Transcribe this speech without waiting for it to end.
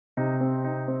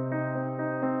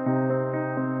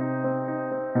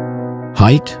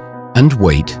Height and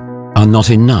weight are not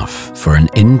enough for an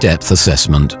in-depth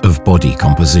assessment of body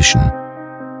composition.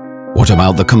 What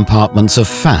about the compartments of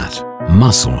fat,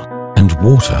 muscle, and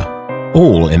water?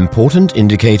 All important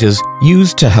indicators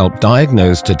used to help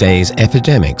diagnose today's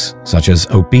epidemics, such as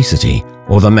obesity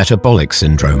or the metabolic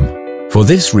syndrome. For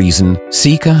this reason,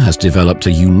 seca has developed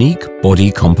a unique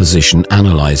body composition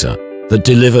analyzer that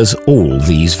delivers all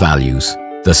these values.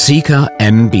 The seca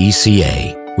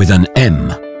mBCA, with an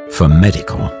M for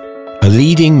medical. A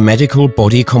leading medical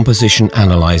body composition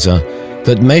analyzer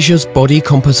that measures body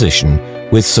composition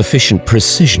with sufficient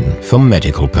precision for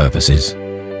medical purposes.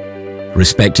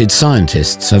 Respected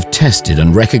scientists have tested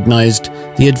and recognized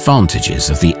the advantages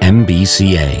of the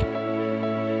mBCA.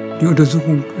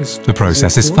 The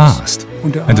process is fast,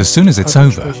 and as soon as it's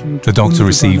over, the doctor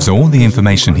receives all the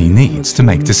information he needs to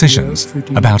make decisions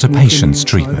about a patient's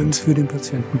treatment.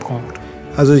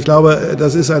 I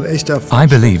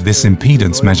believe this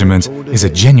impedance measurement is a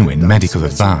genuine medical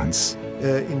advance.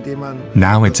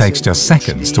 Now it takes just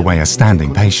seconds to weigh a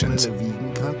standing patient.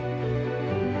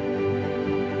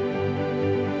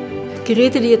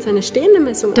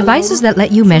 Devices that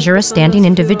let you measure a standing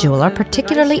individual are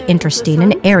particularly interesting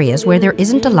in areas where there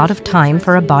isn't a lot of time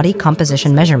for a body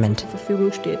composition measurement.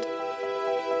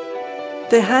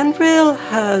 The handrail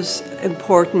has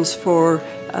importance for,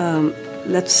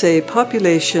 let's say,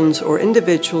 populations or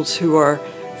individuals who are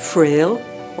frail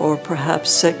or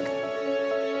perhaps sick.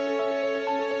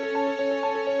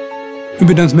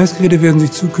 Impedance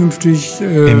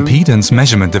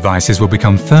measurement devices will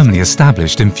become firmly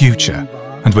established in future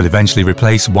and will eventually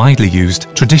replace widely used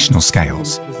traditional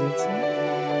scales.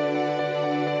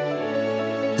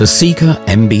 The seca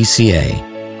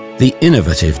mBCA, the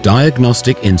innovative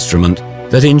diagnostic instrument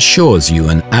that ensures you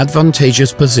an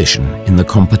advantageous position in the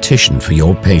competition for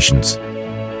your patients.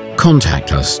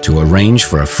 Contact us to arrange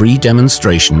for a free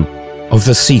demonstration of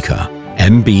the seca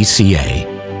mBCA.